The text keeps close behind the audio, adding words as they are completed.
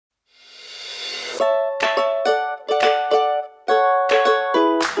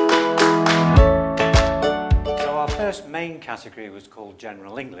category was called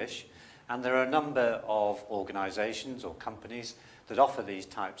General English, and there are a number of organisations or companies that offer these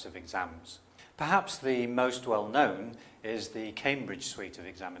types of exams. Perhaps the most well known is the Cambridge suite of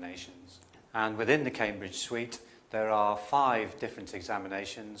examinations. And within the Cambridge suite, there are 5 different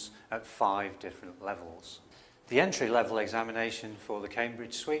examinations at 5 different levels. The entry-level examination for the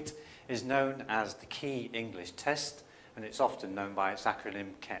Cambridge suite is known as the Key English Test, and it's often known by its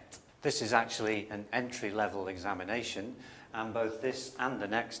acronym KET. This is actually an entry-level examination, and both this and the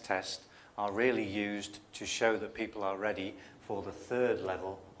next test are really used to show that people are ready for the 3rd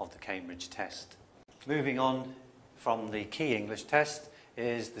level of the Cambridge test. Moving on from the Key English Test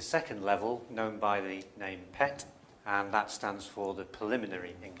is the 2nd level, known by the name PET, and that stands for the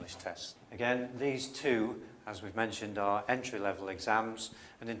Preliminary English Test. Again, these two, as we've mentioned, are entry-level exams,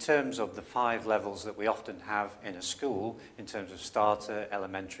 and in terms of the 5 levels that we often have in a school, in terms of starter,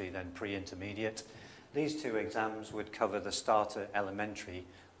 elementary, then pre-intermediate, these 2 exams would cover the starter elementary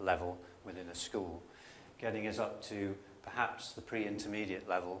level within a school, getting us up to perhaps the pre-intermediate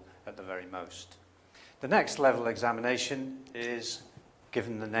level at the very most. The next level examination is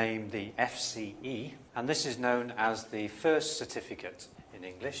given the name the FCE, and this is known as the First Certificate in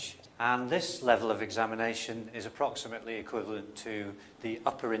English. And this level of examination is approximately equivalent to the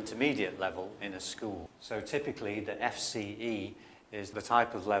upper intermediate level in a school. So typically the FCE is the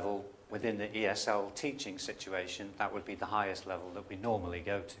type of level within the ESL teaching situation that would be the highest level that we normally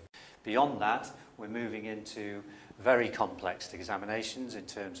go to. Beyond that, we're moving into very complex examinations in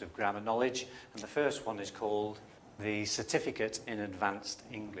terms of grammar knowledge, and the first one is called the Certificate in Advanced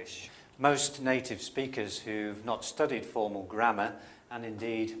English. Most native speakers who've not studied formal grammar, and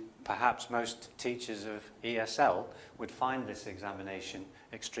indeed perhaps most teachers of ESL, would find this examination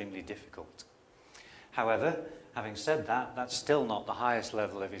extremely difficult. However, having said that, that's still not the highest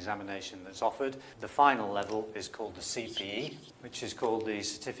level of examination that's offered. The final level is called the CPE, which is called the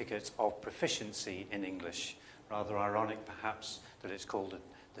Certificate of Proficiency in English. Rather ironic perhaps that it's called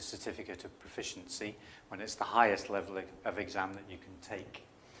the Certificate of Proficiency when it's the highest level of exam that you can take.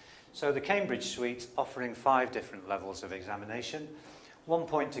 So the Cambridge suite offering 5 different levels of examination. One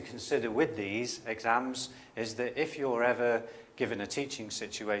point to consider with these exams is that if you're ever given a teaching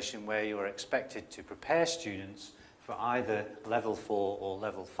situation where you're expected to prepare students for either level 4 or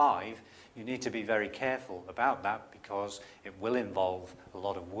level 5, you need to be very careful about that because it will involve a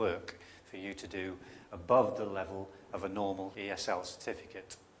lot of work for you to do above the level of a normal ESL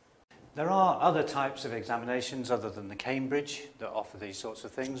certificate. There are other types of examinations other than the Cambridge that offer these sorts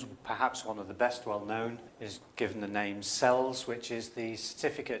of things. Perhaps one of the best well known is given the name CELS, which is the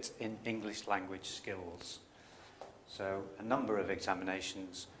Certificate in English Language Skills. So a number of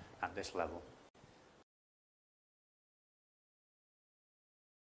examinations at this level.